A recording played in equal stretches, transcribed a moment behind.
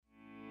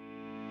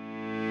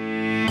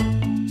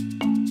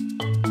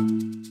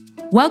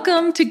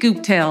Welcome to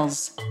Goop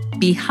Tales,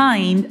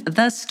 Behind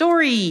the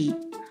Story.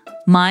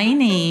 My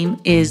name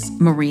is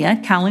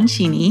Maria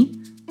Calancini,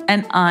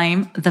 and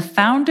I'm the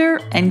founder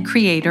and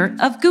creator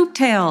of Goop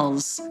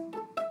Tales.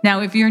 Now,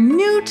 if you're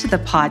new to the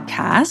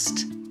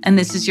podcast, and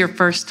this is your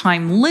first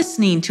time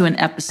listening to an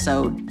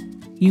episode,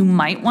 you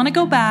might want to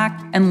go back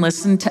and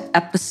listen to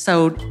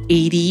episode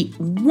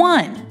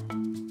 81,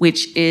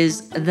 which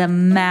is the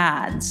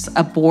MADS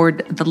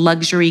aboard the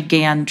luxury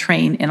GAN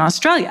train in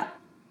Australia.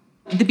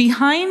 The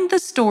Behind the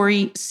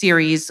Story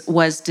series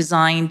was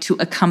designed to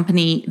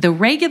accompany the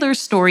regular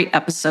story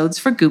episodes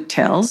for Goop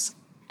Tales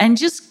and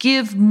just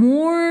give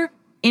more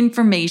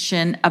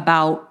information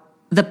about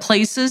the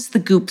places the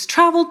Goops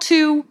travel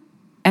to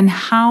and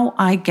how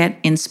I get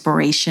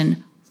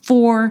inspiration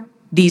for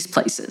these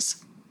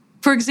places.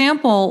 For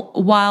example,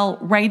 while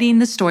writing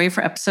the story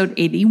for episode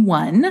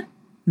 81,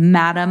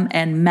 Madam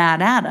and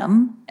Mad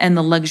Adam and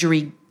the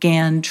luxury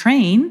GAN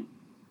train,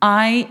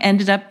 I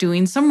ended up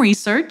doing some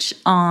research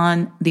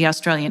on the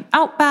Australian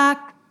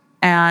outback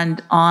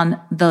and on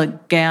the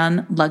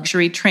GAN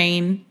luxury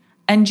train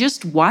and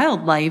just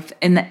wildlife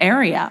in the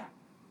area.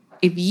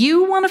 If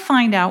you want to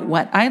find out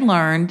what I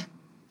learned,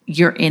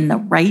 you're in the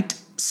right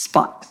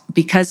spot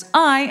because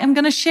I am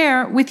going to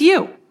share with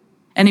you.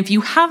 And if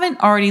you haven't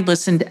already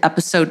listened to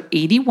episode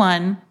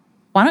 81,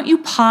 why don't you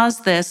pause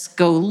this,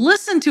 go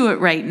listen to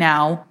it right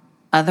now.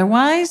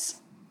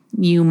 Otherwise,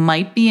 you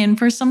might be in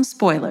for some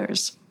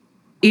spoilers.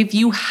 If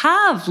you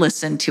have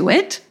listened to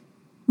it,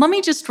 let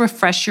me just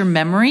refresh your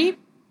memory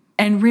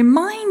and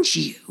remind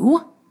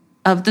you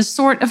of the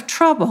sort of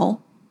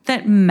trouble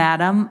that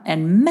Madam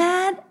and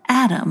Mad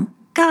Adam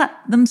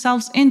got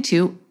themselves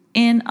into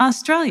in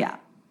Australia.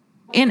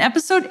 In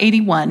episode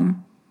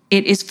 81,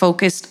 it is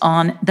focused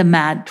on the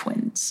Mad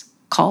twins,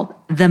 called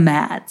the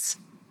Mads,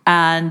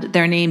 and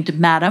they're named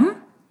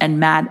Madam and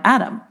Mad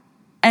Adam.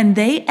 And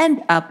they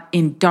end up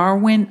in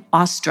Darwin,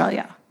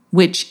 Australia,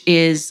 which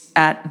is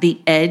at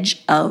the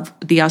edge of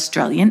the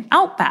Australian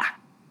outback.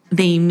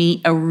 They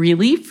meet a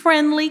really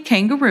friendly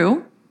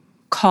kangaroo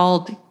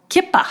called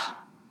Kipper,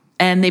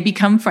 and they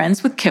become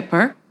friends with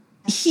Kipper.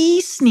 He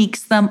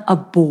sneaks them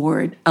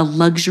aboard a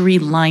luxury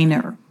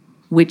liner,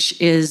 which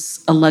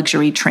is a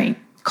luxury train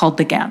called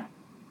the GAN.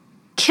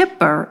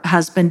 Kipper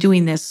has been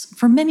doing this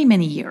for many,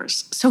 many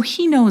years, so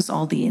he knows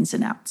all the ins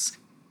and outs.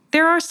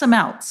 There are some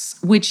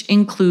outs, which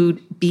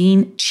include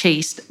being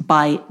chased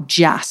by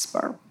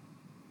Jasper.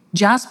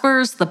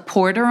 Jasper's the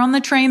porter on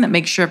the train that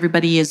makes sure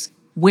everybody is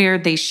where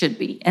they should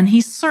be. And he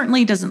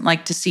certainly doesn't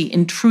like to see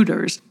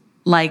intruders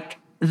like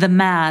the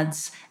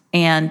Mads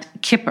and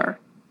Kipper.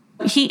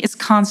 He is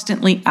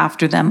constantly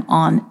after them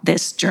on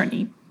this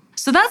journey.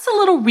 So that's a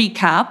little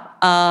recap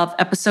of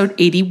episode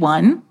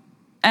 81.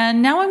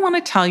 And now I want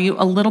to tell you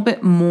a little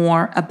bit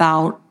more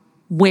about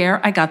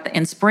where I got the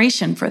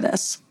inspiration for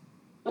this.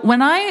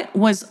 When I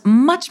was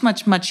much,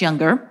 much, much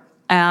younger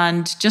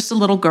and just a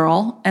little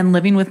girl and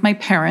living with my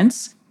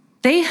parents,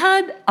 they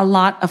had a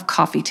lot of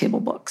coffee table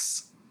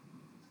books.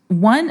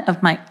 One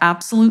of my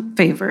absolute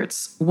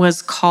favorites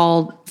was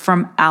called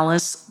From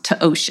Alice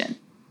to Ocean.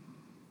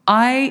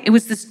 It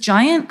was this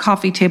giant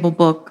coffee table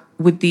book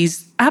with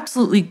these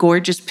absolutely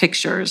gorgeous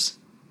pictures.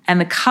 And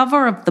the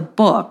cover of the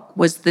book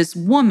was this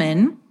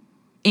woman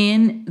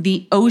in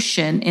the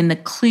ocean, in the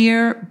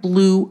clear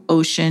blue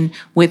ocean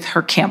with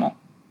her camel.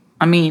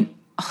 I mean,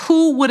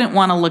 who wouldn't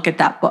want to look at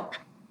that book?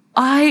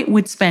 I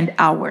would spend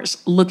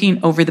hours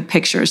looking over the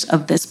pictures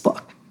of this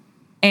book.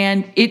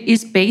 And it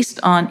is based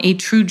on a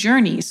true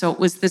journey. So it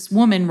was this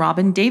woman,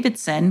 Robin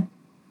Davidson,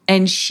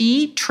 and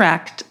she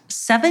trekked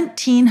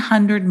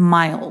 1,700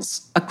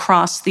 miles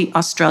across the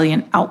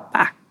Australian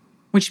outback,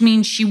 which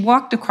means she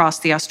walked across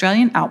the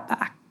Australian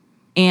outback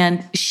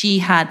and she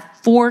had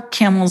 4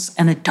 camels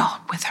and a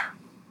dog with her.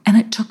 And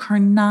it took her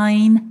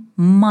 9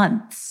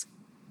 months.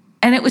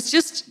 And it was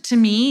just, to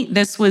me,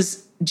 this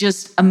was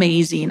just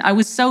amazing. I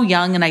was so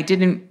young and I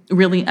didn't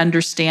really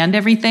understand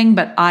everything,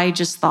 but I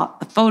just thought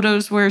the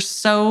photos were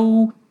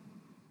so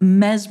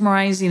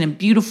mesmerizing and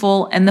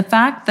beautiful. And the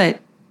fact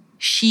that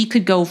she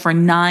could go for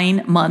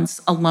 9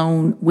 months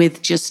alone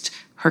with just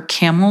her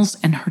camels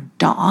and her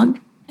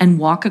dog and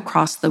walk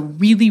across the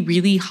really,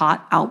 really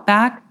hot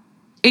outback,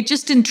 it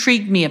just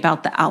intrigued me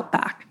about the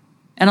outback.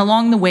 And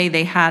along the way,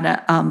 they had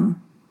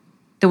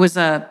there was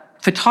a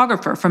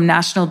photographer from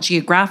National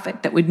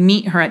Geographic that would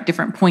meet her at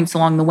different points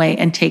along the way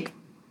and take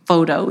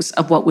photos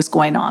of what was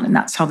going on. And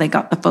that's how they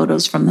got the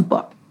photos from the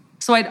book.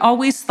 So I'd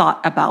always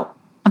thought about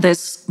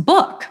this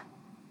book.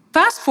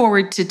 Fast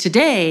forward to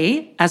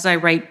today as I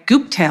write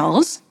Goop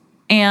Tales,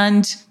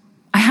 and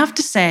I have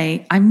to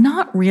say, I'm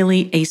not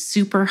really a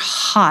super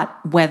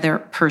hot weather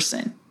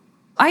person.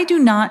 I do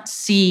not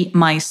see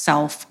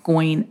myself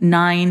going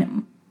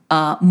 9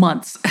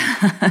 months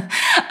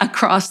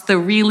across the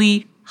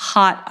really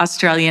hot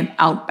Australian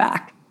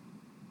outback.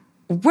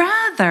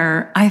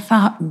 Rather, I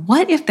thought,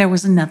 what if there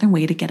was another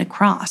way to get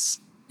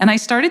across? And I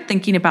started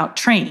thinking about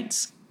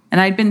trains.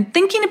 And I'd been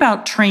thinking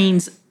about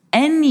trains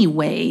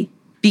anyway,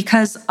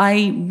 because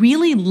I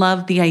really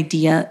love the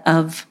idea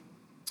of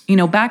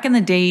Back in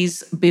the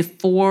days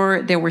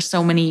before there were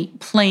so many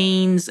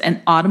planes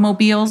and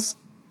automobiles,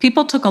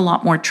 people took a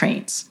lot more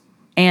trains.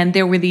 And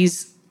there were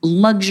these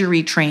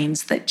luxury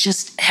trains that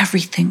just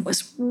everything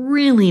was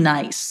really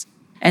nice.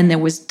 And there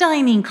was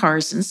dining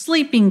cars and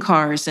sleeping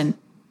cars. And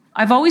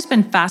I've always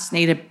been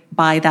fascinated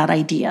by that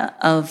idea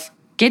of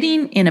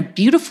getting in a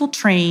beautiful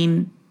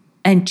train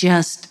and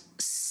just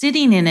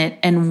sitting in it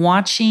and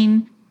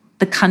watching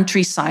the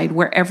countryside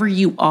wherever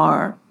you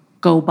are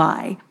go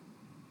by.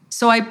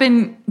 So I've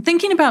been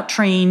thinking about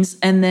trains,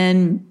 and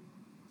then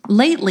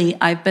lately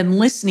I've been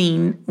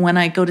listening when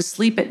I go to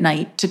sleep at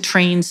night to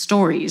train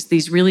stories,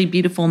 these really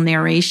beautiful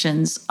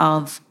narrations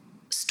of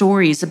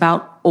stories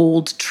about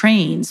old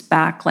trains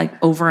back like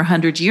over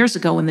 100 years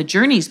ago and the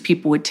journeys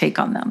people would take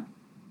on them.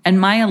 And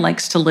Maya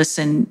likes to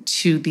listen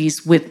to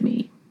these with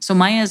me. So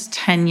Maya is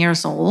 10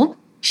 years old.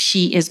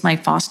 She is my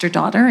foster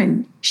daughter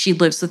and she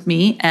lives with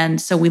me.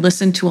 And so we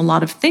listen to a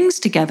lot of things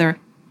together,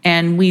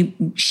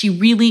 and she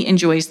really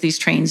enjoys these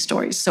train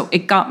stories. So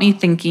it got me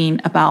thinking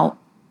about,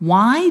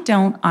 why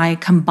don't I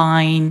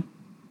combine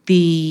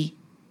the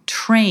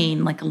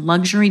train, like a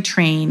luxury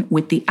train,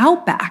 with the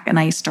Outback? And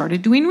I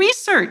started doing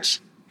research,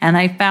 and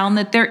I found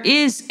that there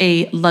is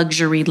a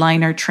luxury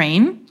liner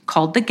train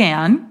called the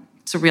GAN.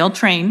 It's a real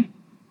train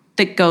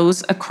that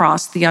goes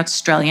across the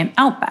Australian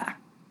Outback.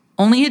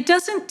 Only it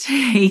doesn't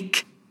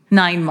take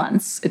 9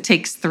 months. It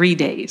takes 3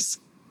 days.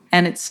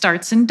 And it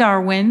starts in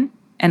Darwin,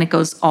 and it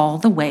goes all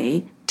the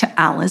way to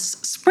Alice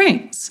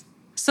Springs.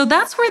 So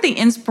that's where the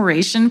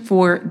inspiration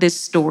for this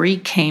story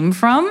came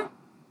from.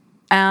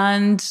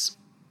 And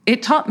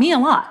it taught me a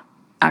lot,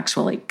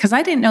 actually, because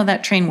I didn't know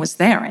that train was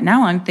there. And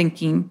now I'm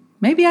thinking,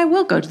 maybe I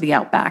will go to the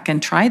Outback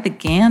and try the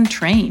GAN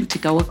train to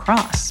go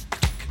across.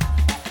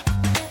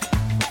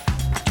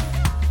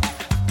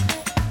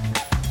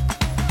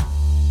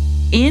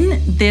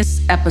 In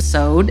this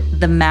episode,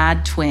 the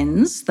Mad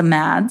twins, the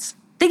Mads,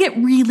 they get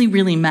really,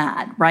 really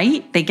mad,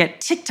 right? They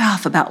get ticked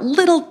off about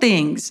little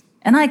things.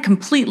 And I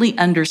completely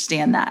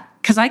understand that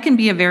because I can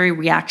be a very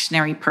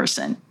reactionary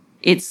person.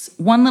 It's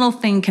one little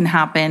thing can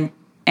happen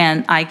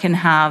and I can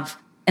have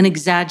an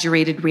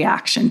exaggerated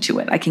reaction to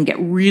it. I can get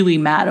really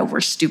mad over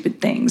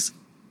stupid things.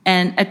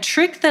 And a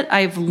trick that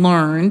I've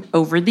learned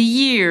over the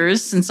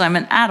years, since I'm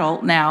an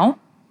adult now,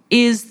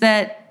 is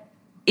that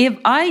if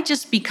I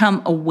just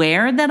become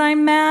aware that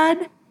I'm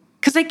mad,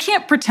 because I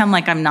can't pretend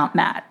like I'm not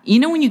mad.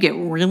 When you get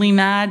really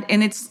mad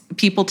and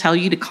people tell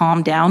you to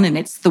calm down and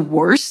it's the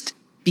worst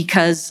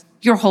because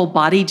your whole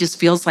body just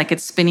feels like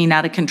it's spinning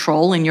out of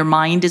control and your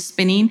mind is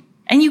spinning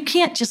and you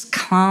can't just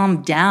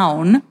calm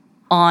down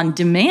on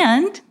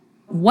demand.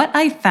 What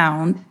I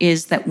found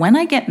is that when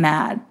I get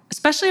mad,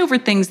 especially over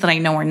things that I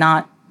know are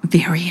not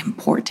very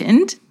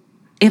important,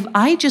 if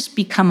I just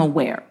become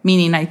aware,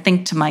 meaning I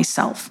think to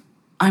myself,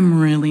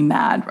 I'm really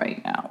mad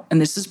right now.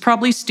 And this is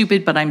probably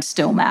stupid, but I'm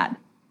still mad.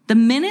 The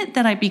minute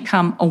that I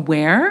become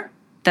aware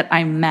that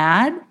I'm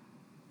mad,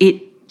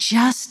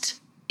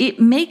 it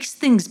makes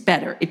things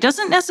better. It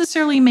doesn't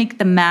necessarily make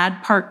the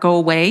mad part go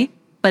away,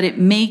 but it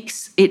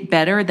makes it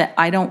better that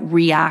I don't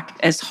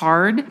react as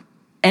hard,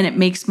 and it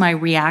makes my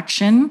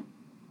reaction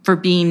for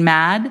being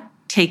mad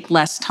take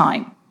less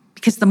time.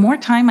 Because the more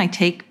time I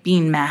take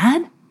being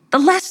mad, the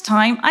less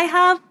time I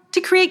have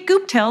to create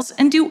Goop Tales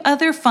and do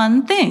other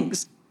fun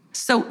things.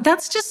 So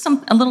that's just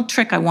a little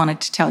trick I wanted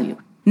to tell you.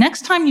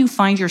 Next time you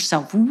find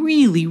yourself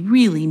really,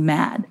 really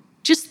mad,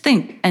 just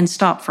think and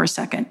stop for a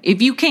second.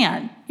 If you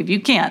can,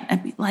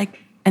 and be like,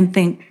 and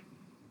think,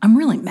 I'm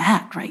really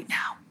mad right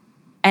now.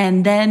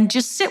 And then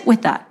just sit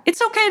with that.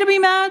 It's okay to be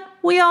mad.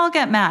 We all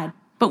get mad.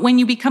 But when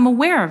you become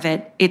aware of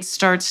it, it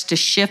starts to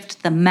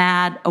shift the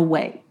mad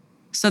away.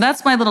 So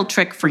that's my little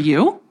trick for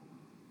you.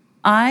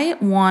 I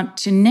want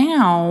to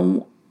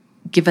now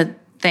give a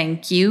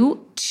thank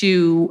you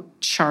to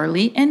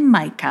Charlie and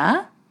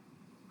Micah,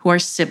 who are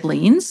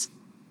siblings.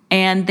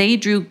 And they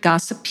drew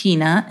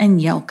Gossipina and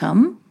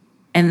Yelcom,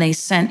 and they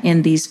sent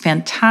in these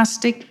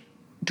fantastic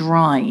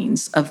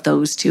drawings of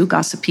those two,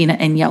 Gossipina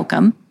and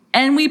Yelcom,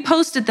 and we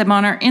posted them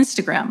on our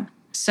Instagram.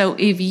 So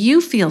if you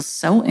feel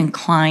so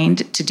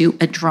inclined to do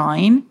a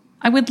drawing,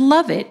 I would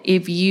love it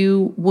if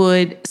you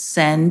would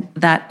send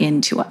that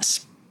in to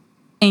us.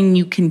 And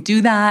you can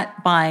do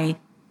that by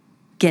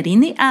getting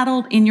the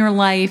adult in your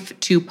life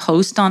to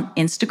post on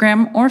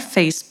Instagram or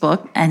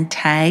Facebook and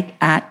tag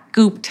at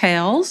Goop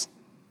Tales.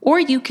 Or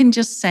you can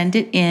just send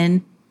it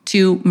in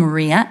to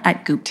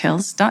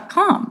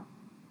maria@gooptales.com.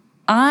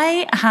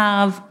 I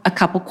have a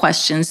couple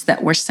questions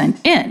that were sent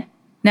in.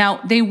 Now,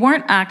 they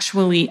weren't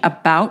actually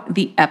about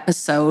the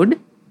episode.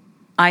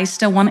 I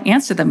still want to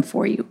answer them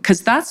for you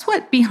because that's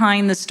what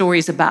Behind the Story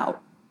is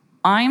about.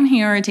 I'm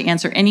here to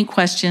answer any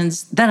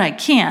questions that I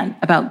can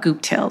about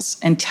Goop Tales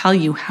and tell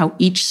you how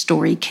each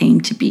story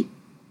came to be.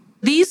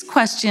 These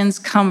questions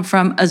come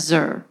from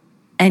Azur,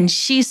 and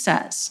she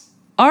says,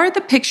 are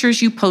the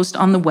pictures you post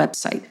on the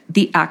website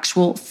the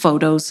actual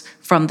photos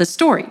from the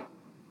story?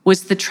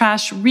 Was the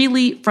trash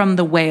really from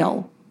the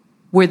whale?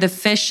 Were the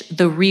fish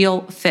the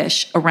real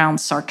fish around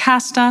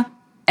Sarcasta?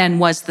 And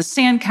was the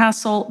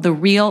sandcastle the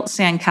real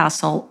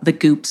sandcastle the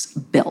Goops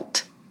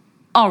built?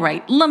 All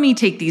right, let me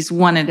take these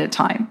one at a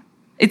time.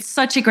 It's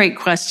such a great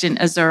question,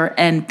 Azur,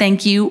 and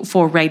thank you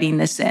for writing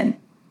this in.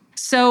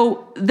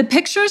 So the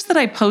pictures that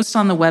I post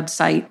on the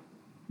website,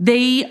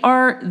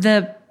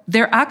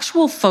 they're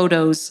actual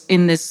photos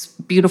in this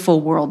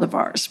beautiful world of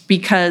ours,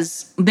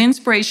 because the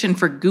inspiration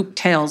for Goop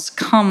Tales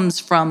comes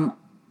from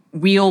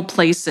real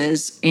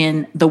places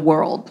in the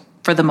world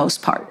for the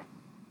most part.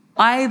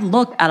 I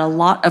look at a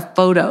lot of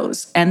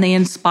photos and they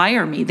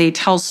inspire me. They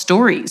tell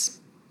stories.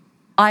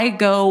 I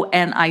go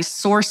and I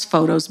source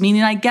photos,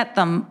 meaning I get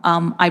them,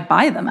 I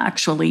buy them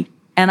actually,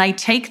 and I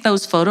take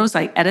those photos,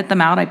 I edit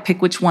them out, I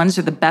pick which ones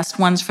are the best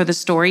ones for the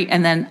story,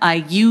 and then I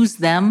use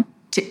them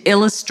to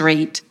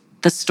illustrate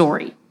the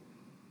story.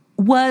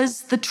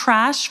 Was the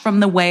trash from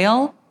the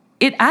whale?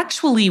 It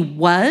actually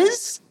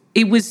was.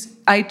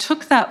 I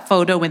took that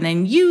photo and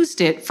then used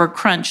it for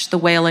Crunch, the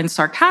whale in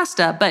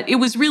Sarcasta, but it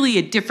was really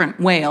a different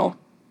whale.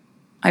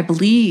 I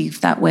believe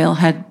that whale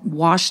had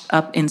washed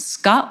up in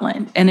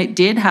Scotland, and it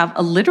did have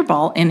a litter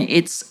ball in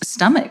its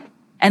stomach.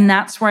 And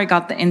that's where I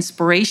got the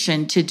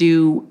inspiration to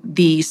do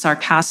the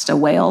Sarcasta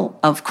whale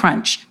of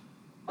Crunch.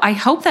 I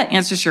hope that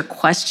answers your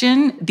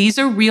question. These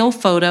are real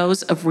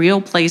photos of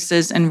real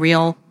places and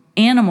real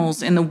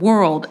animals in the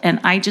world, and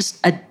I just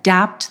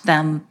adapt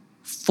them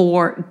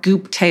for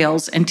Goop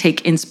Tales and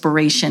take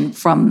inspiration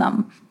from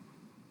them.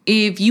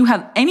 If you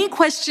have any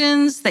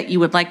questions that you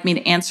would like me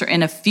to answer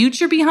in a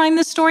future Behind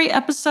the Story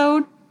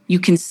episode, you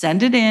can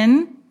send it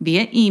in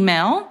via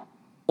email,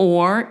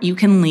 or you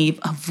can leave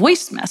a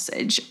voice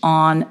message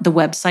on the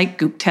website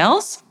Goop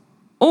Tales,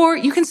 or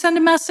you can send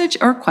a message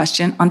or a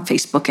question on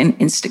Facebook and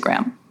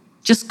Instagram.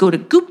 Just go to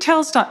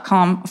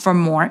gooptales.com for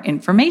more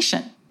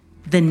information.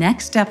 The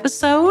next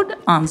episode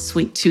on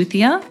Sweet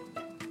Toothia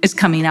is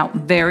coming out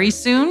very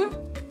soon,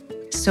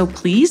 so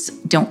please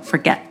don't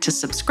forget to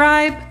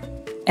subscribe,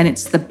 and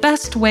it's the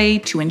best way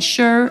to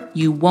ensure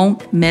you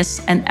won't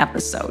miss an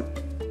episode.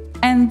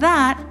 And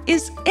that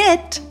is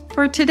it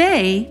for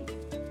today.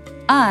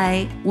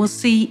 I will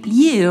see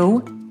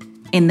you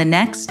in the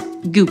next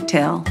Goop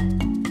Tale.